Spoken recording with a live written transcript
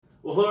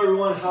Well, hello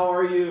everyone, how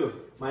are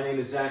you? My name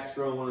is Zach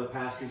Stroh, one of the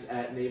pastors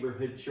at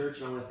Neighborhood Church,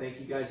 and I want to thank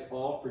you guys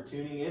all for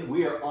tuning in.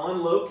 We are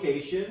on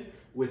location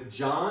with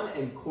John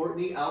and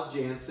Courtney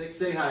Aljancic.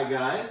 Say hi,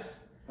 guys.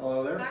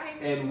 Hello there. Hi.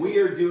 And we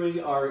are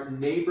doing our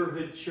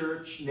Neighborhood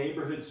Church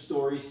Neighborhood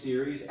Story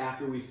series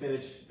after we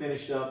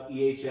finished up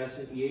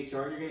EHS and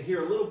EHR. And you're going to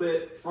hear a little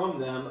bit from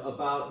them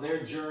about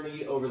their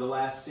journey over the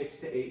last 6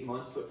 to 8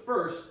 months. But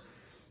first,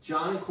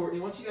 John and Courtney,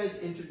 why don't you guys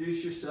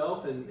introduce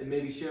yourself and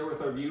maybe share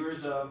with our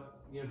viewers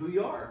who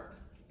you are.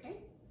 Okay.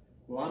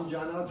 Well, I'm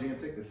John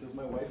Aljancic. This is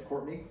my wife,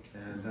 Courtney,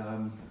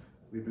 and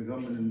we've been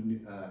going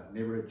to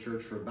Neighborhood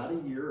Church for about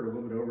a year, or a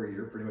little bit over a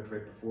year, pretty much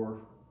right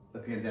before the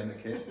pandemic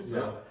hit.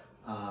 So,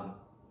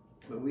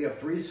 but we have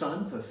 3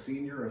 sons: a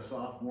senior, a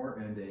sophomore,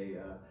 and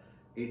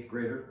a 8th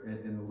grader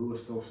in the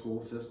Louisville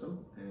school system.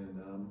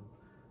 And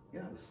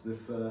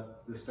this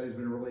study's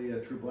been really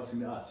a true blessing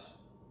to us.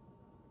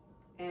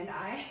 And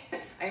I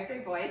have 3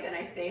 boys, and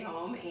I stay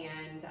home,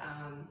 and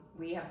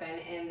we have been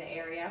in the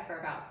area for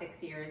about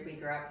 6 years. We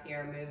grew up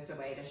here, moved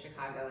away to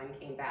Chicago, and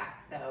came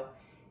back. So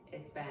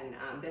it's been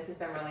this has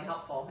been really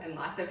helpful in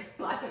lots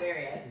of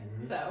areas.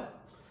 Mm-hmm. So.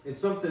 And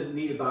something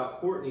neat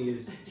about Courtney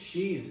is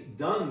she's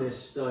done this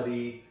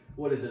study.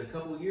 What is it? A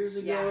couple years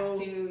ago?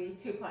 Yeah,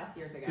 two plus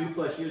years ago.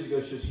 2+ years ago.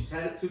 So she's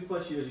had it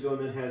 2+ years ago,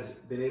 and then has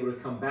been able to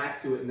come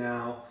back to it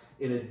now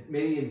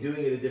maybe in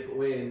doing it a different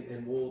way,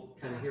 and we'll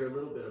kind of hear a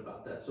little bit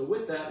about that. So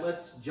with that,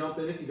 let's jump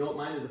in, if you don't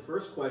mind, to the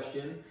first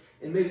question,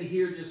 and maybe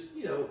hear just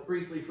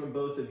briefly from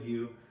both of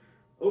you.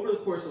 Over the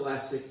course of the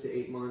last 6 to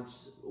 8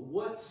 months,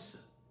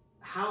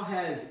 how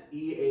has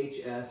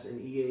EHS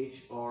and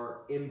EHR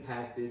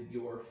impacted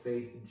your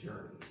faith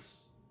journeys?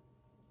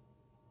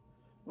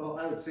 Well,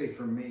 I would say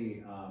for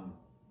me,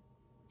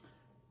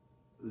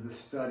 the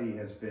study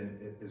has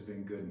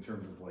been good in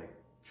terms of like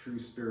true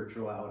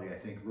spirituality. I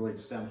think really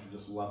stems from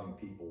just loving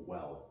people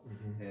well.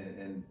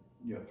 Mm-hmm. And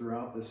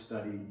throughout this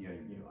study,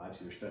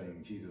 obviously you're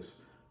studying Jesus,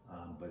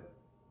 but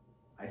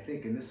I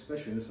think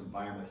especially in this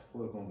environment, this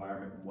political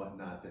environment and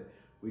whatnot, that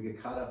we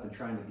get caught up in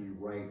trying to be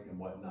right and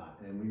whatnot.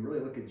 And when you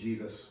really look at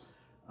Jesus,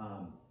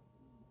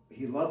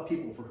 he loved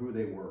people for who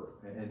they were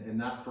and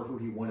not for who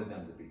he wanted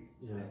them to be.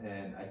 Yeah.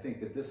 And I think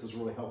that this has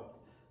really helped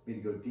me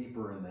to go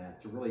deeper in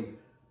that, to really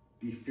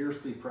be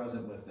fiercely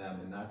present with them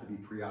and not to be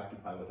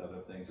preoccupied with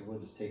other things. And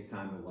really just take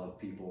time to love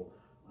people.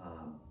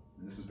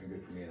 And this has been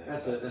good for me.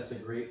 That's a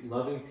great,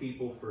 loving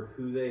people for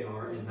who they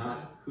are and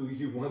not who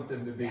you want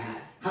them to be.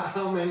 Yes.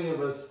 How many of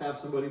us have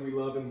somebody we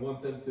love and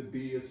want them to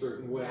be a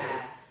certain way?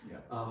 Yes. Yeah.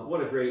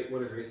 What a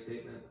great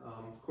statement.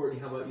 Courtney,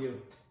 how about you?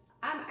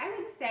 I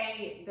would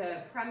say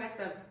the premise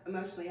of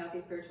emotionally healthy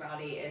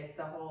spirituality is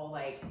the whole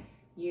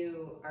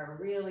you are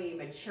really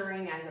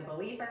maturing as a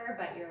believer,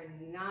 but you're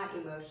not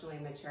emotionally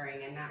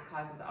maturing, and that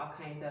causes all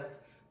kinds of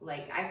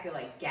I feel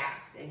like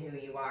gaps in who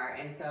you are.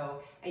 And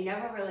so I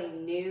never really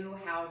knew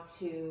how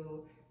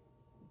to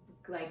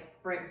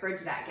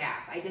bridge that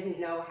gap. I didn't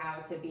know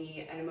how to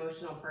be an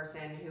emotional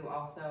person who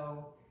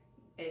also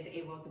is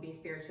able to be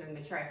spiritually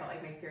mature. I felt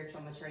like my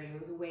spiritual maturity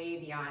was way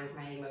beyond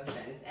my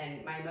emotions,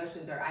 and my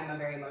emotions I'm a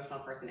very emotional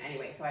person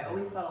anyway, so I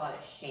always felt a lot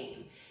of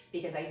shame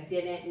because I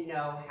didn't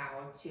know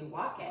how to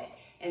walk it.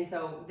 And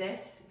so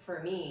this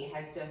for me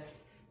has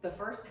just the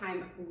first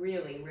time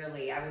really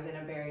I was in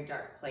a very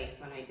dark place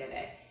when I did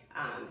it,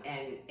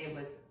 and it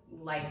was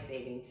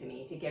life-saving to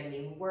me, to give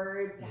me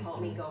words, to help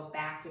me go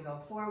back, to go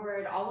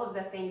forward, all of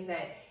the things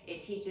that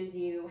it teaches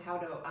you how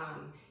to,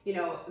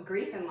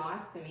 grief and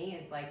loss to me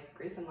is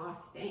grief and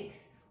loss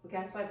stinks. Well,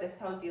 guess what? This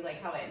tells you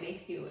how it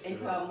makes you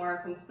into a more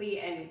complete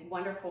and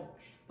wonderful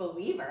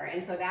believer.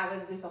 And so that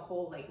was just a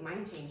whole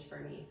mind change for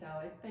me. So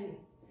it's been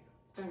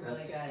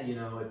really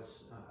good.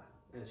 It's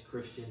as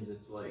Christians,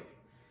 it's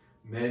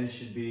men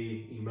should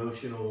be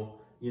emotional,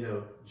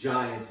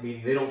 giants,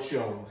 meaning they don't show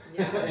them.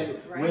 Yeah, and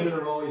right. Women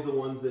are always the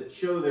ones that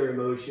show their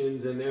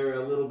emotions, and they're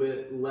a little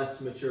bit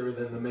less mature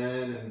than the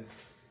men. And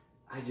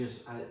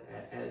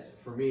as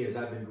for me, as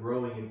I've been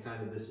growing in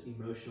kind of this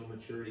emotional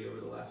maturity over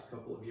the last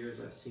couple of years,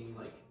 I've seen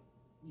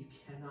you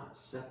cannot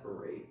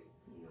separate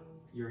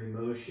your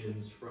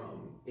emotions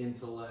from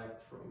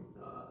intellect, from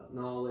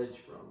knowledge,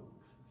 from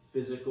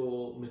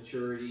physical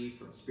maturity,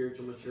 from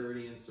spiritual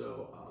maturity. And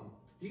so,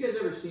 have you guys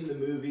ever seen the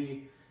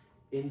movie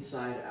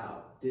Inside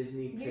Out?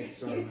 Disney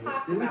Pixar.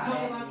 Did we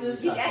talk about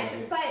this? Yeah,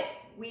 but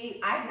we've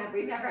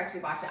never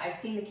actually watched it. I've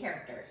seen the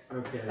characters,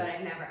 but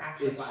I've never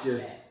actually watched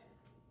it.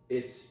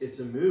 It's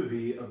a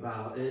movie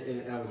about,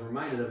 and I was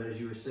reminded of it as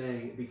you were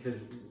saying, because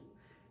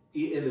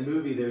in the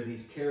movie there are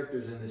these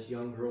characters in this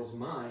young girl's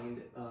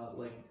mind,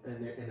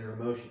 and their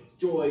emotions,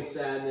 joy,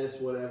 sadness,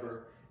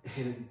 whatever,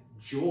 and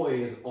joy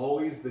is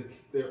always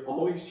they're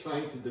always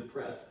trying to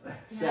depress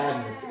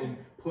sadness and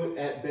put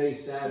at bay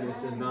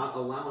sadness and not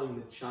allowing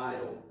the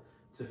child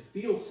to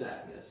feel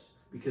sadness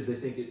because they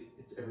think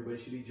it's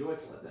everybody should be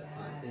joyful at that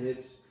time. And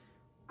it's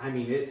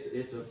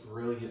a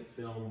brilliant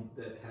film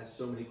that has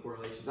so many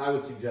correlations. I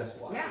would suggest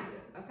watching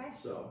it. Okay.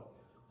 So,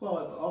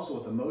 well, also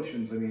with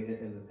emotions,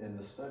 in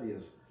the study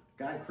is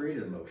God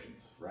created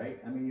emotions, right?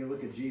 I mean, you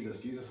look at Jesus.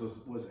 Jesus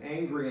was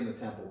angry in the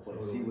temple place.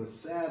 He Totally. was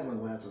sad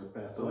when Lazarus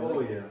passed away. Oh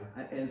Like,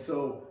 yeah. and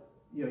so,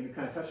 you know, you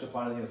kind of touched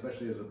upon it, you know,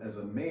 especially as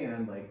a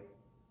man, like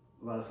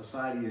a lot of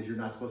society is you're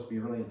not supposed to be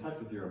really in touch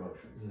with your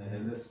emotions. Mhm.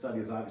 And this study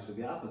is obviously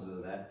the opposite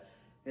of that.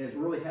 And it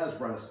really has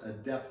brought us a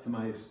depth to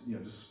my, you know,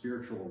 just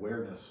spiritual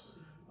awareness,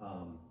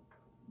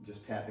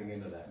 just tapping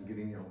into that and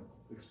getting, you know,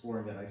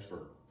 exploring that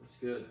iceberg. That's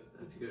good.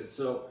 That's good.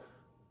 So,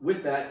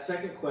 with that,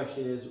 second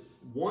question is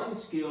one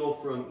skill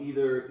from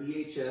either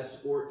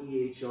EHS or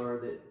EHR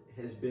that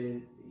has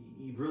been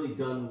you've really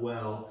done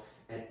well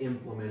at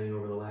implementing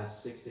over the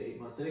last 6 to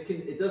 8 months, and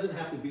it doesn't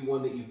have to be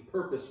one that you've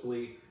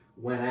purposefully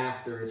went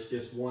after. It's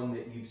just one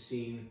that you've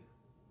seen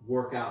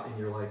work out in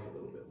your life a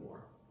little bit more.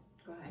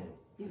 Go ahead.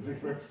 You Me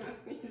first?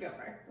 You can go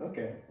first.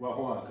 Okay. Well,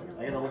 hold on a second.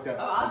 I gotta look up.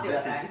 Oh, I'll do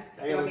it then.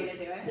 I You want gotta- me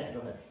to do it? Yeah, go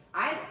ahead.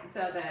 I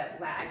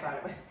brought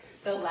it with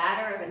the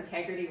ladder of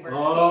integrity worksheet.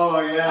 Oh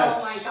yes.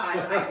 Oh my gosh,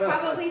 I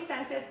probably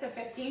sent this to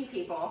 15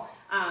 people,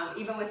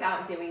 even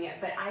without doing it.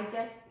 But I've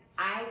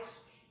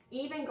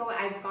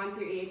gone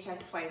through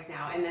EHS twice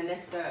now, and then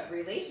the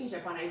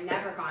relationship one I've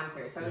never gone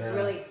through. So I was Yeah.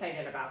 really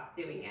excited about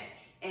doing it.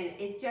 And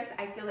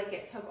I feel like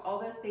it took all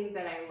those things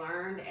that I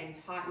learned and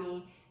taught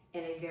me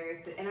in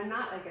and I'm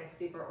not like a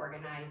super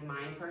organized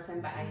mind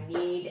person, but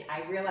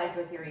I realize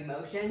with your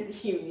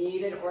emotions, you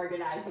need an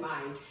organized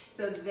mind.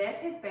 So this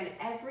has been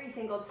every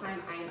single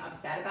time I'm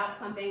upset about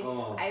something,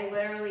 Oh.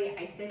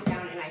 I sit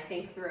down and I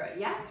think through it.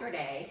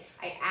 Yesterday,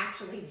 I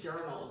actually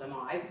journaled them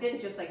all. I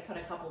didn't just like put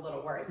a couple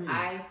little words.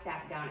 I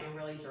sat down and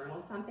really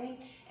journaled something,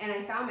 and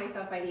I found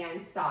myself by the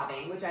end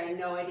sobbing, which I had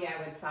no idea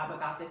I would sob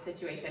about this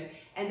situation.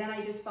 And then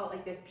I just felt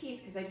like this peace,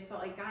 because I just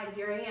felt like, God,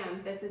 here I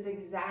am. This is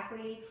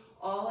exactly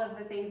all of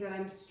the things that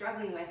I'm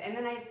struggling with. And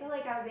then I feel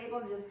like I was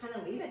able to just kind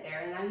of leave it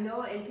there, and I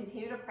know and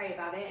continue to pray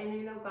about it,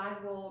 and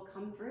God will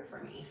come through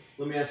for me.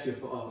 Let me ask you a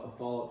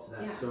follow-up to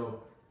that. Yeah.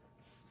 So,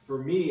 for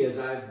me, as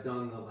I've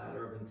done the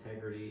ladder of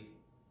integrity,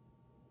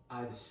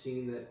 I've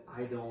seen that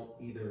I don't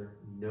either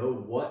know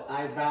what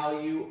I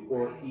value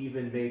or Right.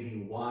 even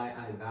maybe why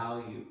I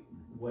value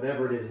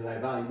whatever it is that I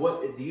value.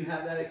 What do you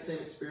have that same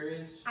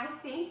experience? I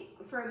think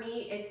for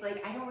me, it's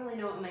like I don't really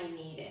know what my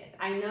need is.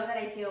 I know that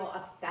I feel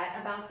upset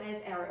about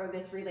this or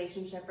this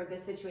relationship or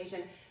this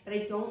situation, but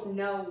I don't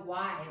know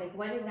why. Like,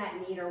 what is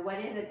that need, or what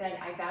is it that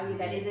I value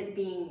that isn't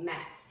being met?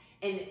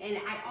 And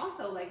I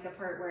also like the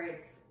part where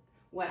it's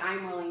what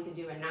I'm willing to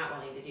do and not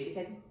willing to do,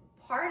 because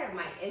part of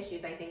my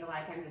issues, I think a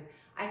lot of times, is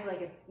I feel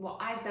like it's, well,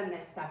 I've done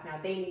this stuff, now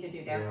they need to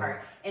do their Yeah.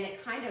 part. And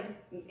it kind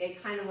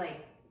of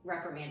like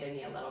reprimanded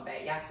me a little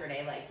bit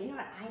yesterday, like, you know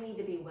what, I need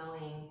to be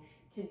willing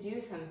to do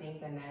some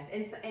things in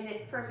this.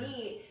 For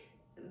me,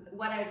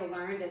 what I've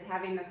learned is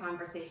having the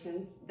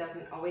conversations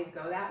doesn't always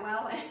go that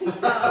well. And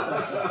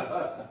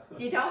so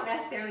you don't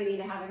necessarily need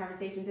to have the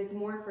conversations. It's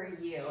more for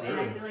you. Sure. And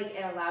I feel like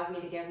it allows me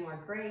to give more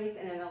grace,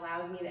 and it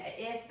allows me that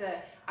if the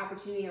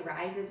opportunity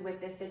arises with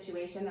this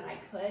situation that I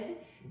could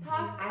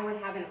talk, I would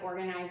have an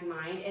organized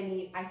mind.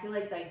 And I feel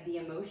like the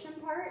emotion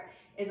part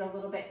is a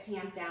little bit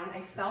tamped down.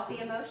 I felt the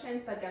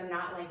emotions, but they're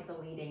not like the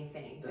leading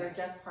thing. They're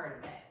just part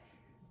of it.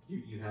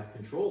 You have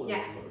control of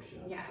Yes, your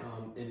emotions. yes.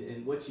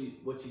 And what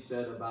you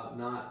said about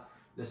not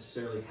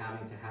necessarily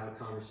having to have a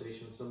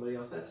conversation with somebody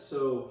else, that's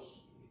so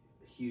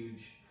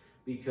huge,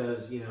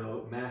 because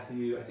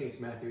Matthew, I think it's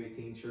Matthew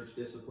 18, church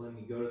discipline.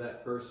 You go to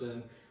that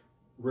person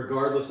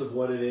regardless of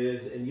what it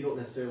is, and you don't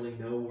necessarily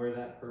know where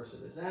that person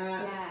is at.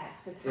 Yes,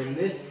 the timing. And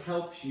this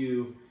helps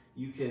you.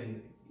 You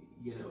can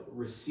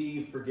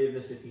receive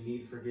forgiveness if you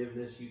need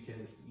forgiveness. You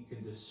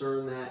can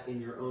discern that in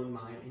your own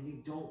mind, and you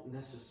don't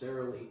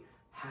necessarily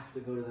have to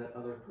go to that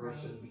other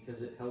person,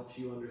 because it helps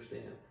you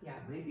understand. Yeah.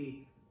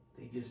 Maybe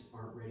they just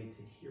aren't ready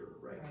to hear it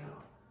right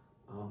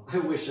now. I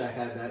wish I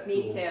had that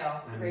Me tool. too.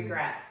 I mean,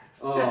 Regrets.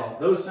 Oh,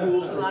 those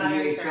tools A from lot of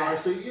EHR.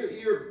 regrets. So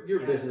you're a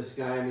Yeah. business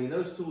guy. I mean,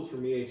 those tools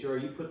from EHR,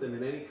 you put them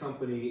in any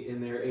company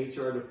in their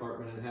HR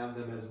department and have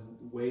them as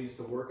ways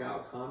to work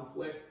out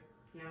conflict.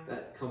 Yeah.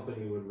 That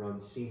company would run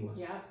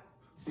seamlessly.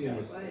 Yeah.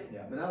 Would.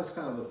 Yeah, but that was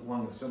kind of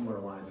along the similar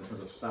lines in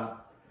terms of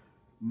stop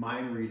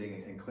mind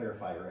reading and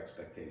clarify your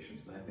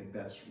expectations. And I think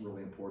that's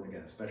really important,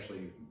 again,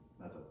 especially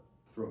not to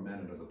throw men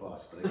under the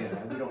bus, but again,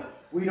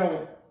 we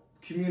don't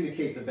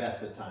communicate the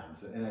best at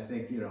times. And I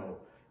think,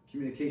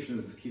 communication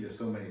is the key to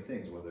so many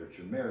things, whether it's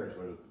your marriage,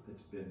 whether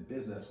it's been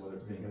business, whether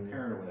it's being a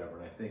parent or whatever.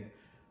 And I think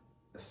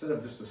instead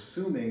of just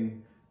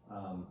assuming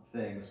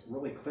things,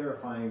 really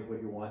clarifying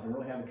what you want and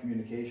really having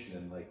communication.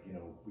 And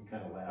we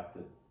kind of laughed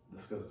at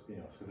this because,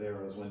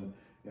 Scazzera's when,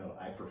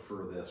 I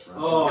prefer this. Right?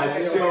 Oh,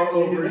 it's so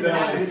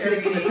overdone.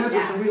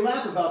 So we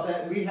laugh about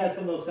that, and we had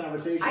some of those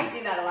conversations. I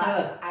do that a lot.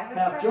 Kinda I would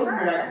half joking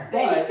prefer. about,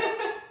 but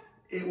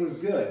it was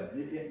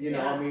good.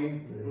 Yeah. I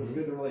mean, it was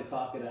good to really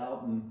talk it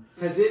out. And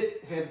Has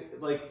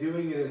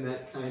doing it in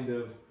that kind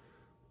of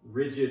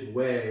rigid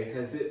way,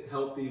 has it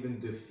helped even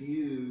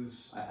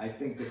diffuse? I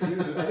think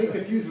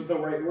diffuse is the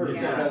right word,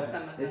 Yeah. because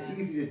Some of it's the-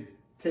 easy to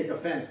take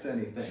offense to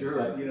anything. Sure.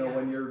 But Yeah.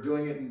 when you're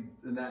doing it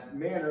in that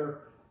manner,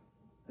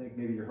 I think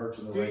maybe your heart's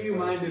in the Do right you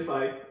place. mind if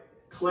I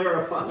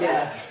clarify.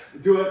 Yes.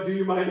 Do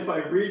you mind if I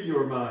read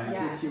your mind?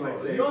 Yeah. He might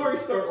say, You already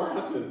start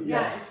laughing.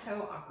 Yeah, Yes. it's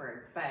so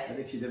awkward, I but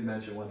think she did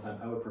mention one time,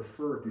 I would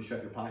prefer if you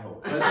shut your pie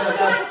hole.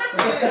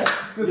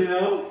 You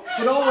know?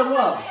 But all in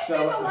love. it's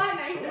So, a lot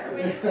nicer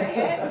way to say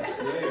it.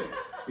 That's great.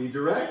 Be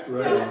direct,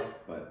 right? So-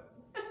 but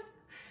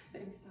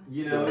Thanks, John.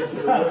 You know,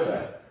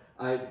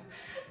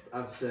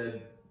 I've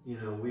said, you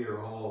know, we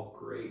are all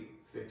great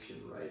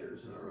fiction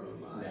writers in our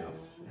own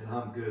minds, and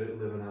I'm good at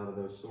living out of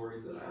those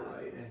stories that I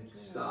write. And that's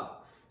true.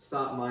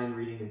 stop mind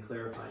reading and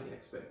clarifying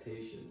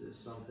expectations is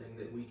something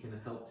that we can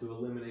help to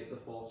eliminate the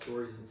false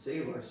stories and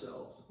save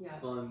ourselves Yeah.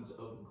 tons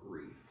of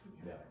grief.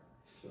 Yeah.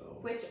 So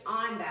Which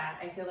on that,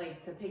 I feel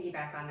like to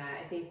piggyback on that,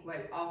 I think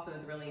what also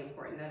is really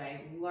important that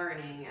I'm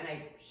learning, and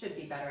I should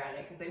be better at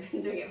it because I've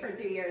been doing it for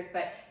 2 years,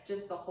 but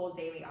just the whole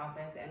daily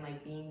office and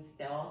like being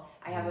still.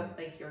 I have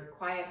like you're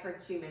quiet for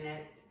 2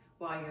 minutes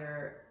while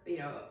you're, you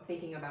know,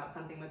 thinking about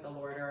something with the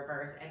Lord or a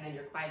verse, and then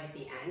you're quiet at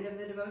the end of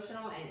the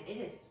devotional, and it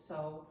is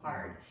so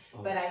hard.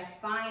 But I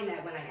find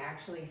that when I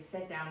actually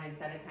sit down and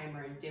set a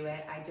timer and do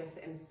it, I just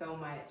am so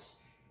much.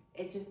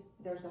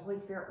 There's the Holy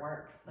Spirit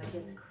works, like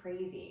it's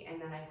crazy,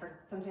 and then I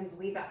sometimes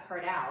leave that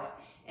part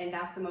out, and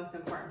that's the most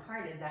important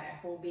part is that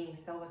whole being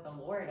still with the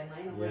Lord and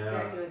letting the Holy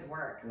Spirit do His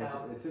work.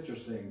 So it's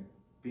interesting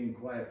being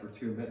quiet for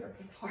 2 minutes.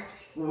 it's hard.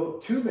 Well,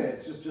 2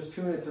 minutes, just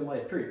 2 minutes in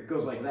life, period. It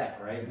goes like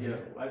that, right? You know,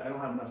 I don't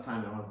have enough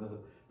time. I don't have enough.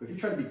 But if you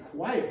try to be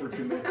quiet for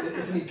 2 minutes,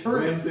 it's an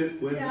eternity.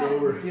 when's Yes. it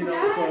over? You know,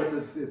 Yes.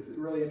 so it's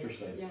really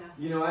interesting. Yeah.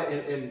 You know,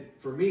 and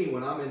for me,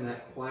 when I'm in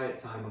that quiet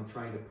time, I'm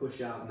trying to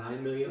push out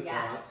 9 million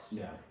Yes. thoughts.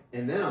 Yeah.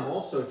 And then I'm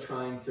also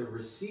trying to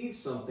receive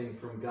something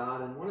from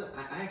God. And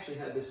I actually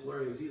had this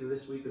learning, it was either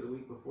this week or the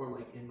week before. I'm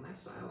like, in my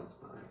silence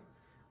time,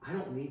 I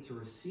don't need to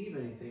receive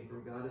anything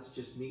from God. It's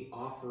just me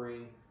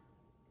offering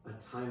a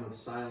time of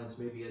silence,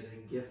 maybe as a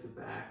gift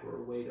back or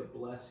a way to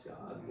bless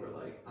God, where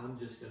like, I'm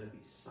just going to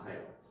be silent.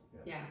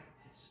 Yeah.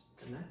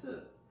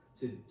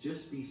 To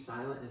just be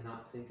silent and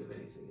not think of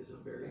anything is a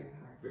very, very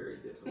hard. very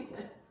difficult.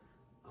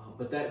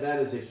 But that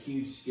is a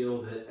huge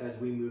skill that as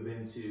we move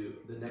into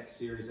the next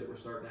series that we're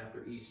starting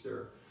after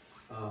Easter,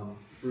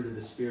 Fruit of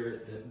the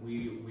Spirit, that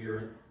we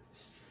are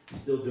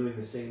still doing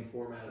the same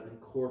format of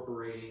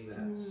incorporating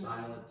that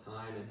silent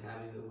time and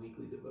having the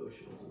weekly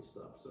devotionals and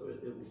stuff. So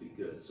it will be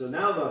good. So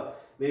now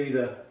maybe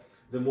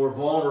the more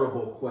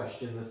vulnerable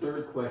question, the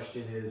third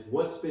question is,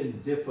 what's been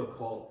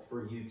difficult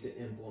for you to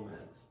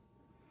implement?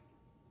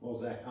 Well,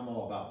 Zach, I'm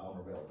all about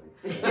vulnerability.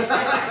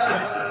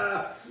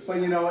 But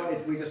you know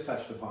what? We just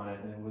touched upon it,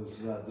 and it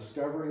was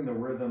discovering the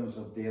rhythms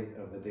of the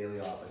daily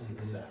office and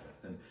the Sabbath.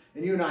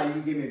 And you and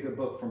you gave me a good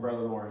book from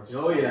Brother Lawrence.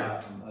 Oh,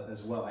 yeah.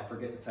 As well. I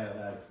forget the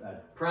title.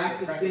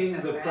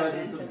 Practicing the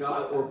presence of of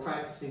God, Jesus. or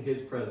practicing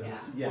His presence.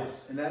 Yeah.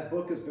 Yes, and that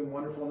book has been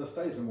wonderful, and the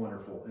study's been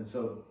wonderful. And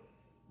so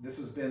this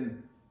has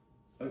been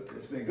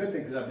it's been a good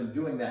thing because I've been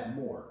doing that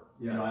more.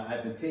 Yeah. You know,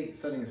 I've been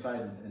setting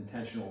aside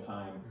intentional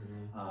time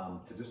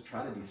Mhm. to just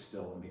try to be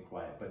still and be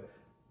quiet. But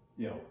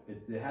you know,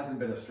 it hasn't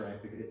been a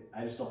strength.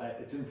 I just don't.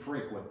 It's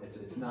infrequent.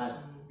 It's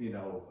not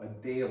a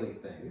daily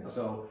thing. Yeah.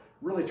 So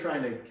really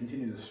trying to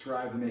continue to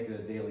strive to make it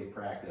a daily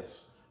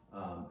practice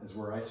is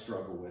where I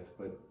struggle with.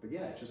 But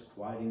yeah, it's just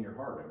quieting your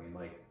heart. I mean,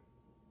 like,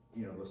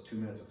 those 2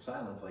 minutes of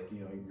silence, like,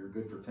 you're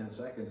good for 10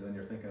 seconds and then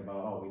you're thinking about,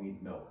 oh, we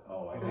need milk.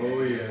 Oh,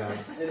 yeah.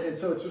 And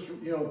so it's just,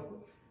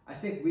 I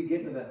think we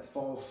get into that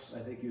false, I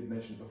think you had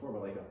mentioned before,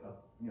 but like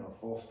a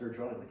false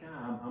spirituality, like,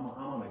 I'm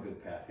on a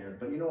good path here.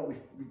 But you know what,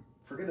 we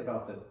forget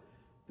about that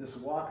this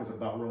walk is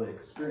about really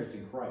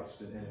experiencing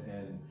Christ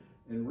and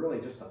really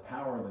just the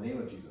power in the name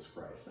of Jesus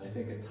Christ. And I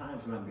think at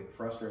times when I get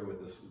frustrated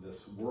with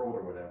this world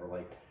or whatever,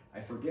 like,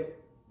 I forget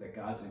that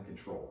God's in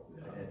control.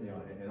 Yeah.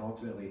 And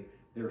ultimately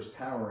there's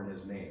power in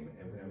His name.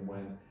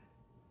 And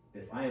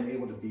if I am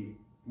able to be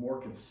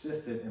more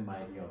consistent in my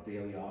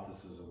daily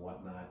offices and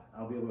whatnot,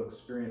 I'll be able to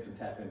experience and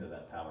tap into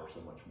that power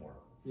so much more.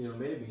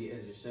 Maybe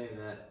as you're saying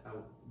that,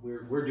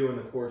 we're doing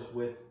the course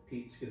with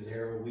Pete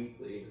Scazzaro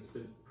weekly, and it's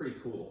been pretty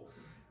cool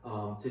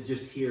to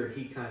just hear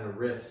he kind of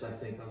riffs, I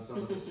think, on some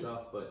of the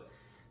stuff. But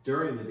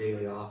during the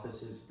daily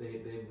offices,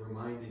 they've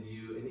reminded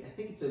you, and I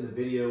think it's in the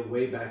video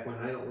way back when,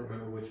 I don't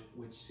remember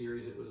which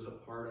series it was a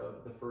part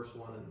of, the first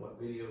one and what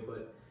video,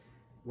 but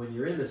when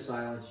you're in the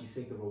silence, you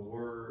think of a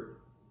word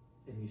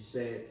and you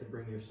say it to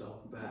bring yourself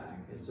back.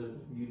 And so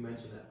you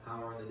mentioned that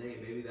power in the name.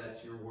 Maybe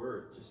that's your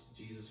word, just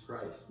Jesus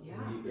Christ. Yeah.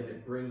 And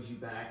it brings you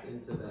back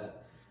into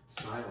that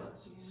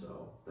silence. And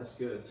so that's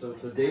good. So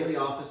daily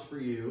office for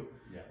you.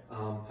 Yeah.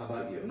 How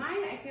about you?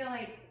 Mine, I feel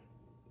like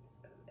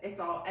it's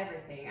all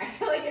everything. I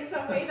feel like in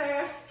some ways I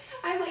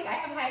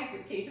have high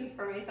expectations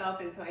for myself,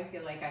 and so I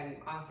feel like I'm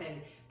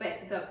often.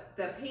 But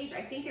the page,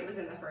 I think it was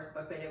in the first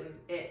book, but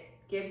it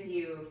gives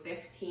you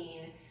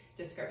 15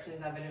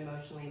 descriptions of an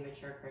emotionally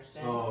mature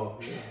Christian. Oh,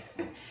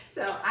 yeah.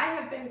 So I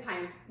have been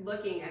kind of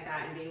looking at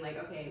that and being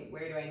like, okay,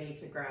 where do I need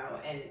to grow?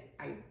 And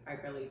I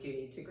really do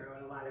need to grow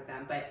in a lot of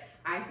them. But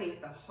I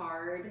think the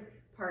hard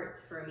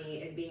parts for me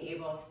is being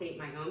able to state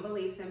my own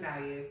beliefs and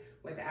values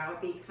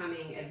without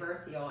becoming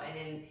adversarial,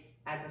 and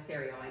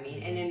adversarial, I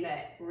mean, and in the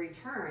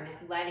return,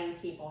 letting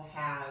people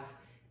have,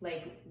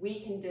 like,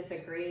 we can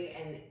disagree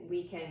and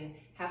we can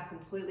have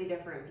completely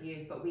different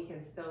views, but we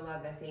can still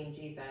love the same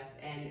Jesus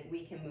and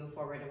we can move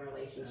forward in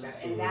relationship.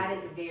 Absolutely. And that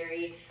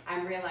is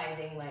I'm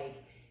realizing, like,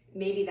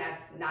 maybe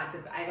that's not,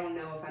 I don't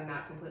know if I'm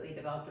not completely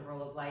developed a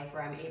rule of life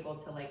where I'm able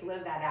to like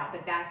live that out,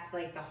 but that's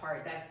like the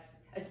heart, that's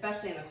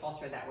especially in the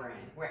culture that we're in,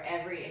 where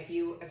if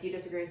you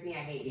disagree with me, I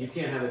hate you. You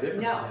can't have a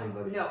difference with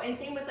anybody. No, and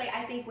same with, like,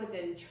 I think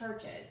within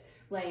churches,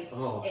 like,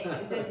 Oh,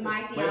 does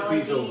my might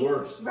theology be the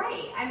worst.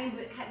 Right? I mean,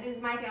 but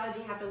does my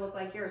theology have to look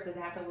like yours? Does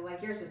it have to look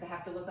like yours? Does it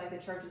have to look like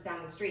the churches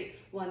down the street?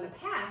 Well, in the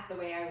past, the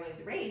way I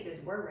was raised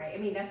is we're right. I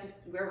mean, that's just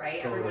we're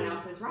right. Totally. Everyone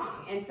else is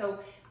wrong, and so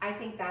I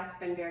think that's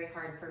been very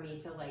hard for me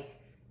to like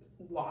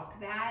walk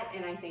that,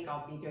 and I think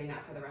I'll be doing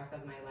that for the rest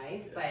of my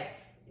life. Yeah.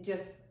 But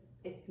just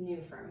it's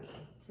new for me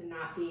to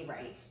not be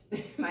right.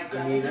 My I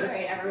theology mean, is that's-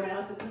 right. Everyone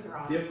else's is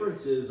wrong.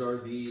 Differences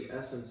are the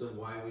essence of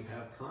why we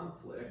have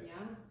conflict. Yeah.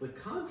 But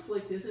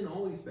conflict isn't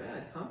always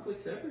bad.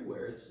 Conflict's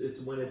everywhere.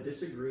 It's when a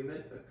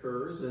disagreement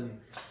occurs, and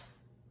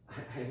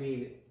I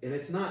mean, and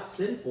it's not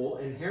sinful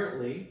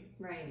inherently.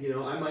 Right. You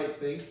know, I might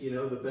think, you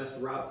know, the best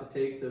route to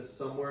take to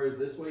somewhere is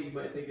this way. You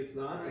might think it's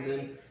not, and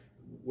then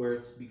where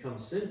it's become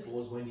sinful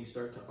is when you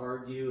start to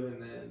argue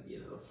and then, you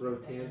know, throw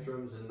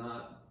tantrums and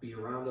not be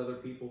around other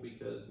people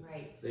because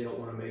Right. they don't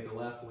want to make a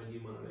left when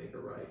you want to make a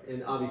right.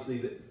 And obviously,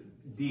 the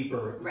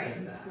deeper Right.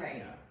 than that. Right.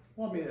 Yeah.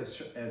 Well, I mean,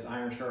 as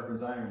iron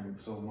sharpens iron,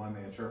 so one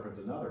man sharpens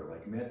another.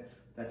 Like, I mean,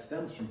 that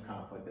stems from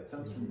conflict. That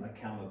stems from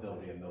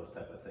accountability and those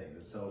type of things.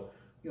 And so,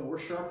 you know, we're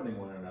sharpening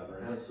one another.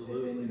 And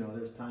Absolutely. And, you know,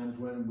 there's times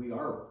when we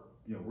are,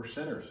 you know, we're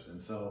sinners, and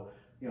so,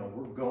 you know,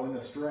 we're going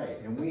astray,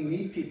 and we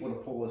need people to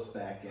pull us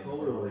back in,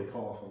 Totally. or really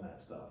call us on that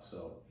stuff.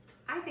 So,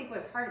 I think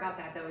what's hard about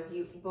that though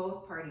is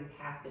both parties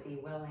have to be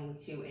willing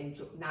to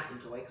not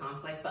enjoy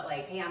conflict, but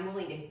like, hey, I'm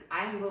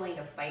willing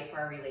to fight for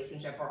our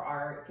relationship or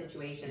our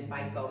situation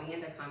by going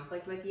into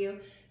conflict with you,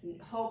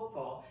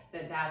 hopeful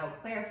that that'll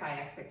clarify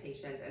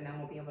expectations, and then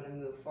we'll be able to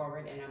move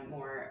forward in a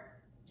more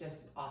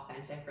just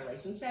authentic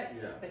relationship.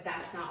 Yeah. But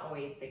that's not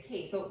always the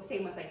case. So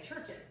same with like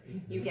churches.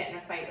 Mm-hmm. You get in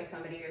a fight with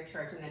somebody at your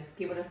church and then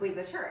people just leave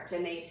the church,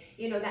 and they,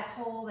 you know, that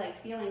whole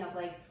like feeling of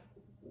like,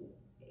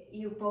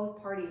 you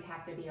both parties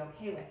have to be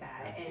okay with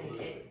that.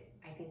 Absolutely. And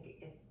I think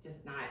it's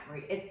just not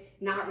it's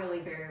not really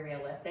very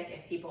realistic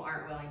if people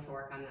aren't willing to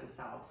work on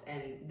themselves.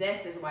 And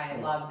this is why I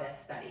love this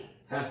study.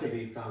 Has to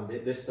be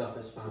this stuff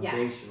is Yes.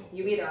 foundational.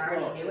 You either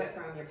already Well, knew it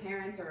from your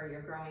parents or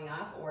you're growing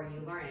up, or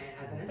you learn it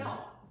as an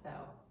adult. So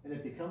and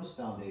it becomes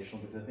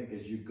foundational because I think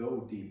as you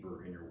go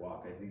deeper in your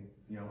walk, I think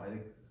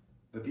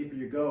the deeper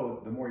you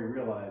go, the more you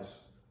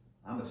realize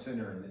I'm a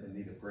sinner in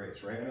need of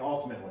grace, right? I mean,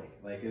 ultimately,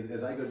 like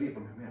as I go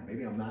deeper, I'm like, man,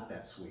 maybe I'm not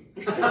that sweet.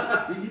 You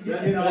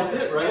know? That's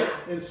it, right?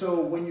 And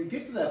so when you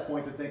get to that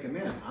point to thinking,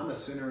 man, I'm a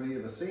sinner in need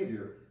of a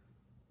savior,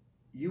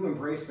 you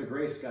embrace the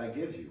grace God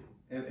gives you.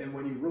 And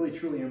when you really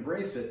truly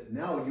embrace it,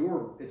 now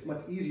it's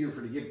much easier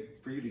for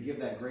you to give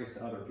that grace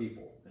to other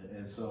people.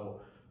 And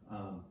so,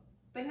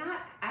 but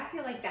I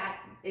feel like that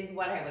is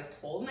what I was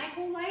told my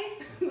whole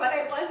life, but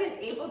I wasn't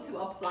able to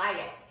apply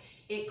it.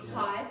 It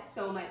caused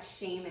so much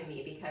shame in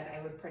me because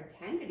I would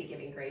pretend to be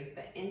giving grace,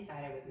 but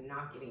inside I was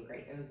not giving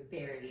grace. It was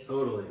very,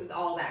 Totally. with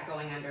all that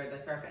going under the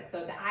surface.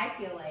 So that I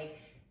feel like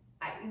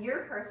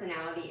your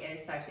personality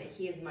is such that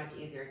he is much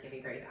easier at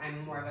giving grace.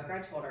 I'm more of a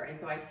grudge holder. And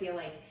so I feel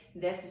like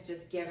this is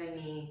just giving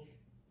me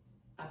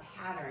a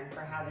pattern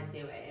for how to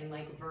do it, and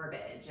like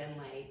verbiage and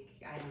like,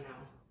 I don't know,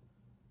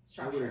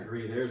 structure. I would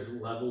agree. There's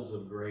levels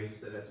of grace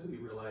that as we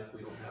realize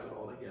we don't have it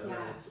all together,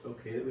 Yes. it's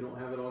okay that we don't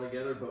have it all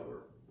together, but we're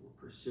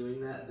pursuing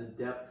that. The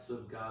depths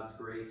of God's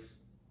grace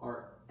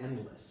are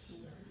endless.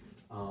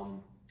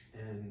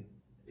 And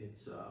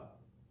it's,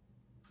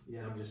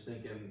 I'm just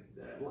thinking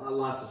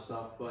lots of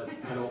stuff, but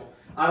I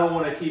don't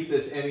want to keep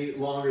this any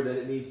longer than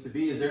it needs to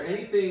be. Is there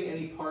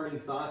any parting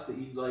thoughts that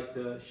you'd like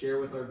to share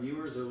with our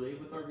viewers or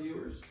leave with our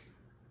viewers?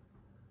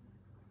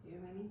 Do you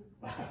have any?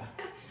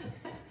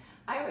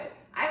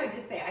 I would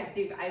just say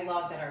I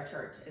love that our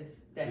church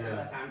is the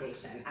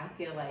foundation. I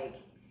feel like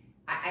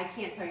I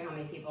can't tell you how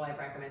many people I've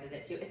recommended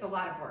it to. It's a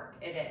lot of work.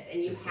 It is.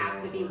 And you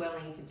have to be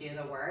willing to do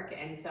the work.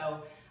 And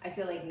so I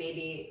feel like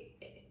maybe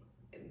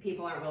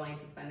people aren't willing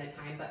to spend the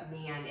time, but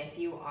man, if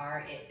you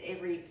are,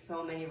 it reaps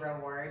so many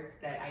rewards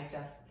that I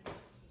can't.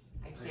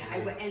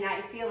 And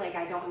I feel like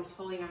I don't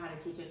totally know how to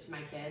teach it to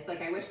my kids.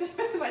 Like I wish there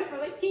was one for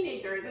like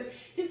teenagers, and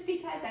just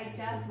because I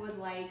just would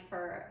like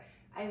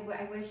I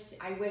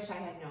wish I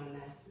had known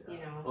this, you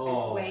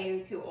know. I'm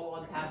way too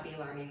old to be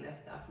learning this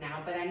stuff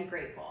now, but I'm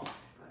grateful.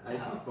 I'd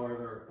be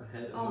farther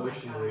ahead Oh my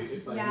emotionally gosh.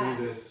 if I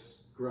knew this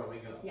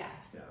growing up. Yes.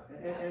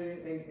 Yeah,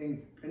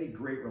 and any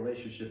great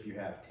relationship you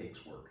have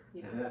takes work,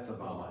 and that's the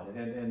bottom line.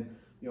 And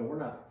you know, we're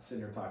not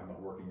sitting here talking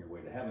about working your way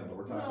to heaven, but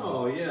we're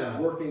talking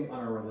about working on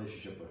our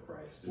relationship with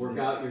Christ. Work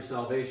out your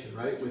salvation,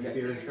 right, with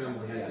fear and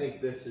trembling. Yeah. I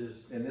think this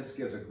is, and this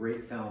gives a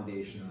great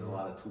foundation and a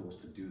lot of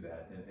tools to do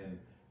that. And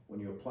when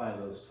you apply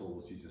those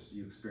tools,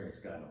 you experience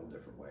God in a whole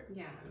different way.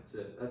 Yeah. That's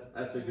it.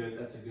 That's a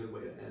good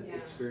way to end. Yeah.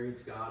 Experience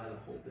God in a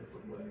whole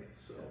different way.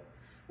 So,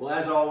 well,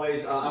 as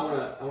always, I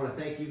want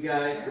to thank you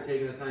guys for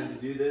taking the time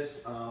to do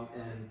this.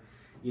 And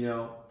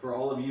for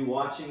all of you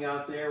watching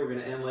out there, we're going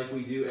to end like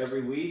we do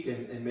every week,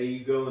 and may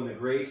you go in the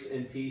grace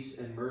and peace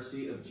and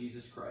mercy of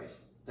Jesus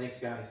Christ. Thanks,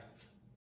 guys.